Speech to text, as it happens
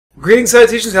Greetings,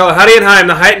 salutations, hello, howdy, and hi. I'm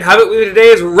the height and habit with you today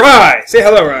is Rye. Say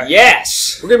hello, Rye.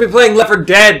 Yes. We're gonna be playing Left 4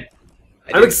 Dead.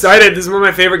 I'm excited. This is one of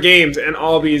my favorite games, and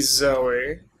I'll be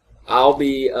Zoe. I'll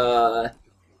be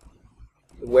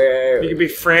where you could be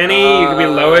Franny. You could be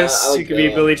Lois. You could be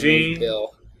Billie Jean.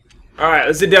 Bill. All right,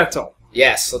 let's do Death Toll.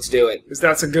 Yes, let's do it. Because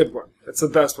that's a good one. That's the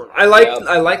best one. I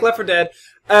like Left 4 Dead,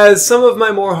 as some of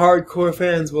my more hardcore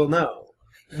fans will know.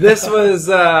 This was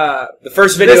the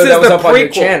first video that was up on your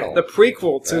channel. The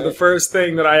prequel to the first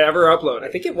thing that I ever uploaded. I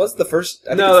think it was the first.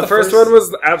 No, the first one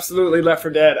was absolutely Left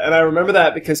 4 Dead, and I remember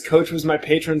that because Coach was my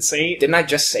patron saint. Didn't I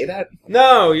just say that?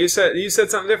 No, you said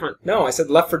something different. No, I said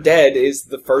Left 4 Dead is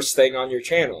the first thing on your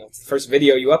channel. It's the first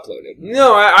video you uploaded.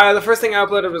 No, the first thing I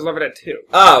uploaded was Left 4 Dead 2.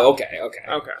 Oh, okay.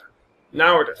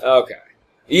 Now we're different. Okay.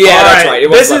 Yeah, that's right. It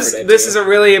was Left 4 Dead 2. This is a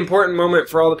really important moment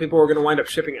for all the people who are going to wind up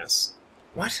shipping us.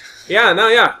 What?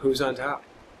 Yeah. Who's on top?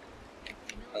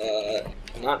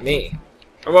 Not me.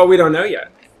 Well, we don't know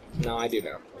yet. No, I do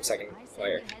know. Second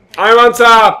player. I'm on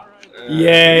top!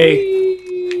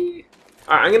 Yay!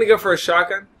 Alright, I'm gonna go for a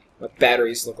shotgun. My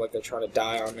batteries look like they're trying to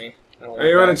die on me.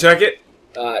 You wanna check it?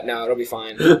 No, it'll be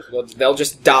fine. They'll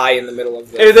just die in the middle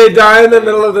of the... If they die in the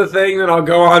middle of the thing, then I'll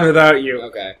go on without you.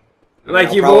 Okay.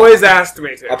 Like you've always asked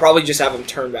me to. I'll probably just have them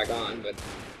turn back on, but...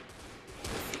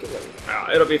 Oh,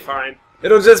 it'll be fine.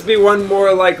 It'll just be one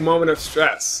more, moment of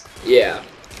stress. Yeah.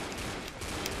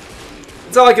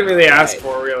 That's all I can really ask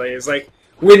for, really. Is,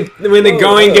 when the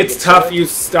going gets tough, you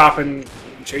stop and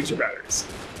change your batteries.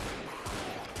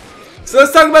 So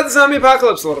let's talk about the zombie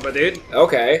apocalypse a little bit, dude.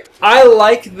 Okay. I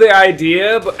like the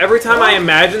idea, but every time I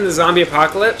imagine the zombie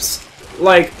apocalypse,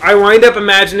 I wind up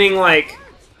imagining,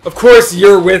 of course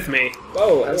you're with me.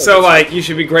 Oh, so, you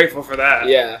should be grateful for that.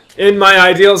 Yeah. In my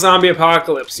ideal zombie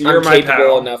apocalypse, you're my pal. I'm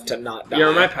capable enough to not die.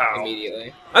 You're my pal.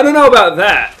 Immediately. I don't know about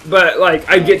that, but,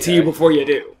 I get to you before you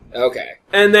do. Okay.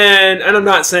 And I'm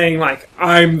not saying,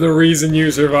 I'm the reason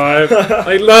you survive.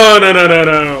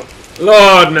 No.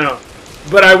 Lord, no.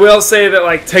 But I will say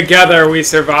that, together we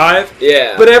survive.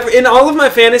 Yeah. But in all of my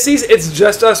fantasies, it's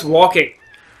just us walking.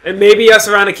 And maybe us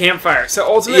around a campfire. So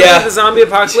ultimately, the zombie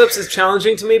apocalypse is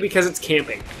challenging to me because it's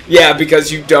camping. Yeah,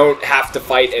 because you don't have to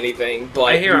fight anything,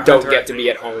 but you don't get to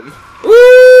be at home.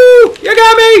 Woo! You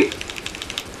got me!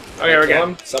 Okay, we're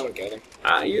good. Someone killed him.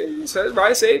 You said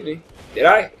Bri saved me. Did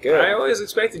I? Good. I always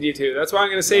expected you to. That's why I'm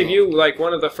going to save you,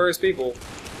 one of the first people.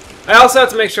 I also have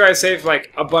to make sure I save,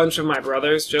 a bunch of my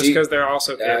brothers, just because they're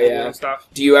also capable and stuff.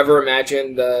 Do you ever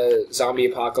imagine the zombie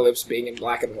apocalypse being in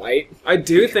black and white? I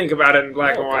do think about it in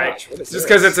black and white. Gosh, just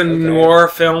because it's a noir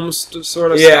film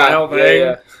sort of style thing.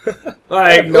 Yeah.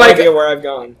 I have no idea where I've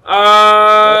gone.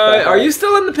 Are you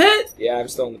still in the pit? Yeah, I'm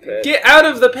still in the pit. Get out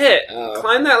of the pit.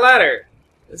 Climb that ladder.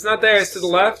 It's not there. It's to the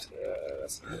left.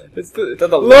 It's to the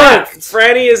left. Look,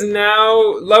 Franny is now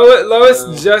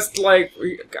Lois. Just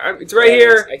it's right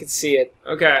here. I can see it.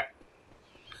 Okay.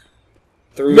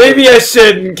 Maybe I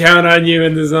shouldn't count on you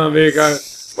in the zombie car.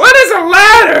 What is a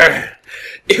ladder?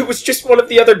 It was just one of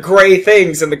the other gray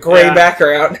things in the gray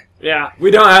background. Yeah,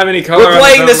 we don't have any color. We're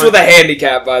playing this with a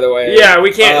handicap, by the way. Yeah,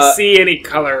 we can't see any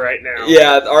color right now.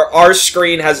 Yeah, our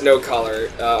screen has no color.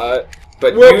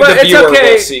 But the viewer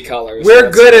will see colors. We're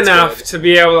good enough to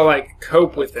be able to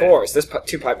cope with it. Of course, there's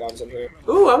 2 pipe bombs in here.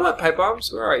 Ooh, I want pipe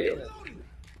bombs. Where are you?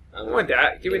 I want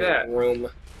that. Give me that. Room.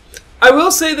 I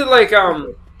will say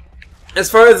that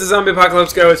as far as the zombie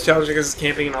apocalypse goes, it's challenging because it's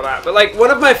camping and all that. But one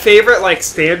of my favorite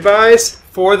standbys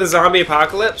for the zombie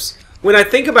apocalypse, when I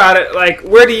think about it,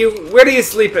 where do you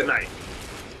sleep at night?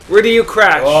 Where do you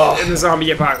crash in the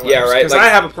zombie apocalypse? Yeah, right. Because I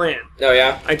have a plan. Oh,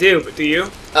 yeah? I do, but do you?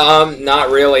 Not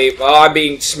really. Oh, I'm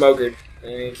being smogered.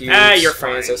 Thank you, you're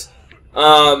Francis.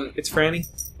 It's Franny?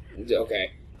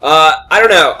 Okay. I don't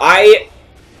know. I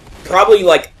probably,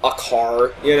 a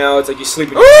car, you know? It's you sleep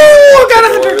in your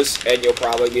car and you'll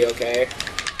probably be okay.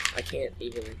 I can't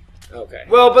even... Okay.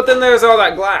 Well, but then there's all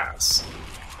that glass.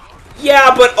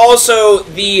 Yeah, but also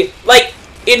the...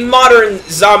 in modern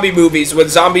zombie movies, when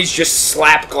zombies just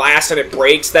slap glass and it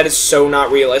breaks, that is so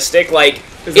not realistic.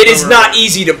 It is not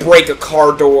easy to break a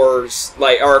car doors,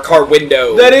 or a car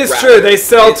window. That is true. They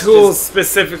sell tools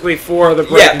specifically for the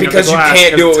breaking of the glass. Yeah, because you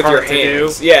can't do it with your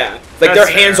hands. Yeah. Their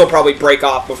hands will probably break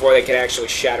off before they can actually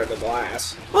shatter the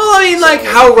glass. Well, I mean,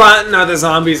 how rotten are the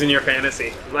zombies in your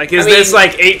fantasy? Is this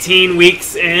 18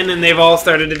 weeks in and they've all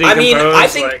started to decompose?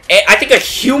 I think a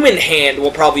human hand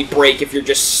will probably break if you're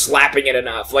just slapping it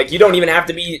enough. You don't even have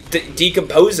to be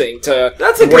decomposing to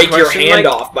break your hand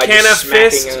off by just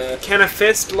smacking Can a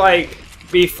fist,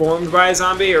 be formed by a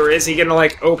zombie, or is he gonna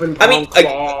like open palm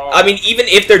claw? I mean, even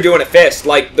if they're doing a fist,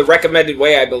 like the recommended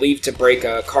way I believe to break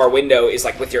a car window is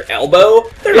like with your elbow.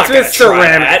 They're not gonna try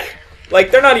that.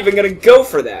 Like they're not even gonna go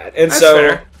for that, and That's so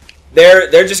fair.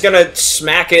 they're just gonna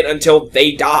smack it until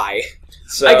they die.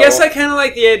 So I guess I kind of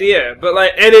like the idea, but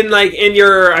like, and in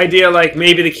your idea, like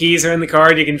maybe the keys are in the car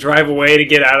and you can drive away to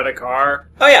get out of the car.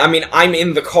 Oh yeah, I mean, I'm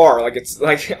in the car. Like it's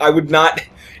like I would not.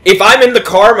 If I'm in the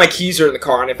car, my keys are in the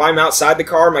car, and if I'm outside the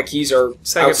car, my keys are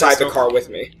outside the car with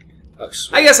me. Oh,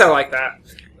 sweet. I guess I like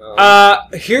that.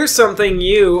 Here's something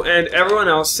you and everyone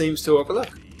else seems to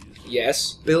overlook.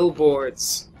 Yes.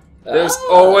 Billboards. There's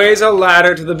always a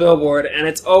ladder to the billboard, and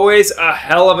it's always a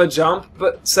hell of a jump.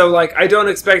 But so, like, I don't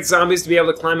expect zombies to be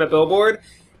able to climb a billboard.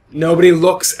 Nobody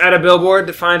looks at a billboard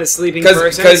to find a sleeping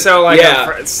person. So, like,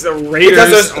 yeah. It's the Raiders.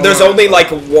 Because there's only like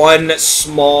one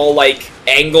small like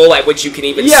angle at which you can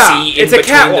even see in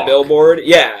between the billboard.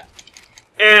 Yeah.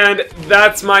 And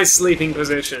that's my sleeping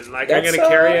position. Like, I'm gonna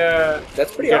carry a.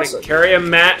 That's pretty awesome. I'm gonna carry a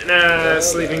mat and a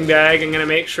sleeping bag. I'm gonna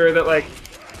make sure that like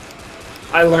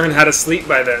I learn how to sleep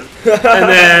by then, and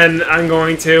then I'm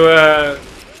going to.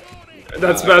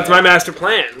 That's my master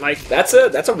plan. Like that's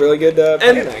a really good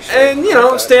plan, actually. And you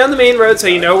know, stay on the main road so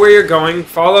you know where you're going.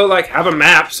 Follow have a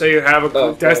map so you have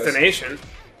a destination.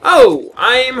 Oh,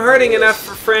 I am hurting enough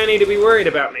for Franny to be worried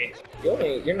about me.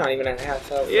 You're not even at half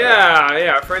health.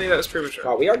 Yeah, Franny, that was premature.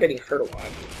 Wow, we are getting hurt a lot.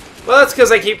 Well, that's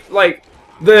because I keep like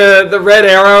the red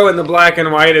arrow and the black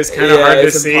and white is kind of hard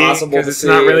to see because it's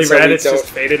not really red. It's just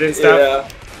faded and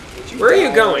stuff. Yeah. Where are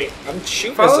you going? I'm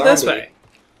shooting. Follow this way.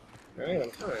 All right,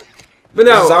 I'm coming. But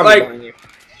no, like,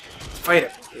 fight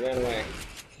it. You ran away.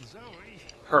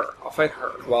 Her. I'll fight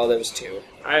her. Well, there was two.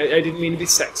 I didn't mean to be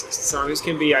sexist. Zombies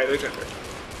can be either gender.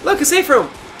 Look, a safe room!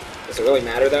 Does it really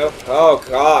matter, though? Oh,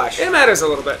 gosh. It matters a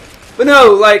little bit. But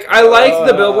no, like, I like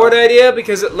the billboard idea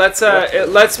because it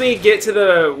lets me get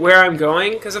to where I'm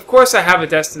going, because of course I have a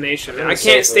destination, and I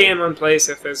can't stay in one place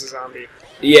if there's a zombie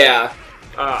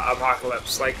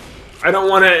apocalypse. Like, I don't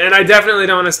want to, and I definitely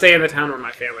don't want to stay in the town where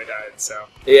my family died, so.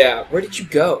 Yeah. Where did you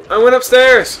go? I went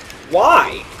upstairs.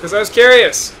 Why? Because I was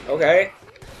curious. Okay.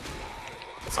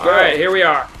 Let's go. Alright, here we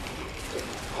are.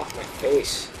 Off my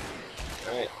face.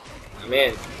 Alright. I'm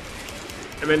in.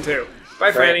 I'm in too.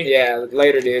 Bye, Franny. Yeah,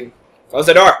 later, dude. Close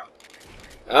the door.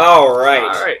 Alright.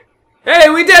 Alright. Hey,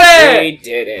 we did it! We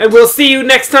did it. And we'll see you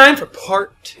next time for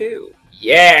part 2.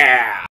 Yeah!